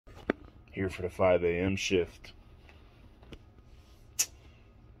Here for the 5 a.m. shift.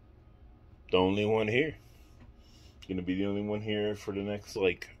 The only one here. Gonna be the only one here for the next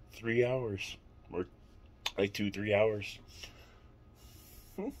like 3 hours. Or like 2-3 hours.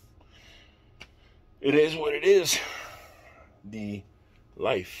 It is what it is. The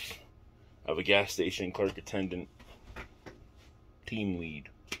life of a gas station clerk attendant team lead.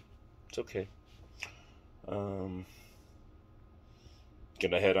 It's okay. Gonna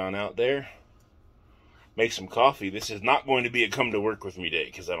head on out there, make some coffee. This is not going to be a come to work with me day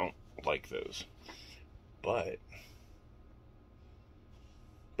because I don't like those. But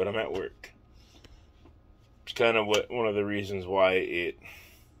I'm at work. It's kind of one of the reasons why it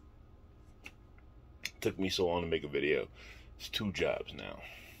took me so long to make a video. It's 2 jobs now.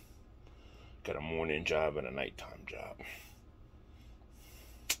 Got a morning job and a nighttime job.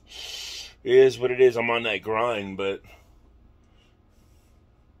 It is what it is. I'm on that grind, but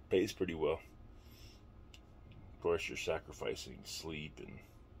pays pretty well. Of course, you're sacrificing sleep and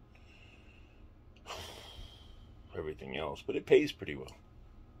everything else, but it pays pretty well.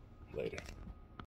 Later.